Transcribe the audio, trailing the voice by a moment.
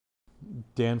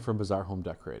Dan from Bazaar Home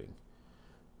Decorating.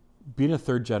 Being a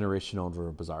third generation owner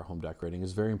of Bazaar Home Decorating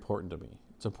is very important to me.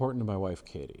 It's important to my wife,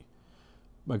 Katie.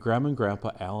 My grandma and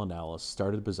grandpa, Al and Alice,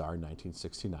 started Bazaar in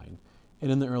 1969,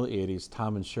 and in the early 80s,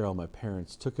 Tom and Cheryl, my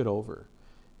parents, took it over.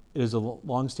 It is a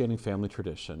long-standing family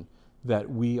tradition that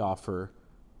we offer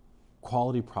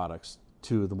quality products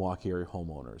to the Milwaukee area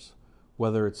homeowners,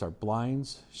 whether it's our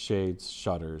blinds, shades,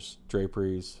 shutters,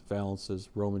 draperies, valances,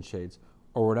 Roman shades,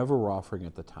 or whatever we're offering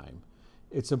at the time.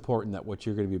 It's important that what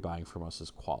you're going to be buying from us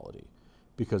is quality,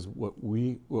 because what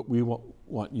we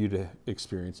want you to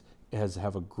experience is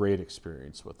have a great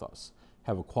experience with us.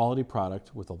 Have a quality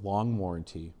product with a long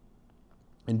warranty,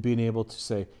 and being able to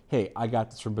say, hey, I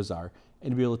got this from Bazaar,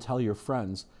 and to be able to tell your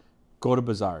friends, go to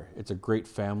Bazaar. It's a great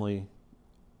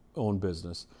family-owned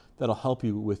business that'll help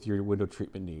you with your window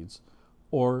treatment needs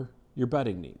or your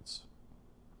bedding needs.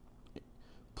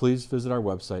 Please visit our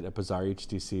website at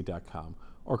bazaarhdc.com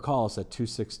or call us at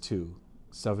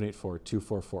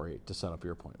 262-784-2448 to set up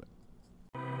your appointment.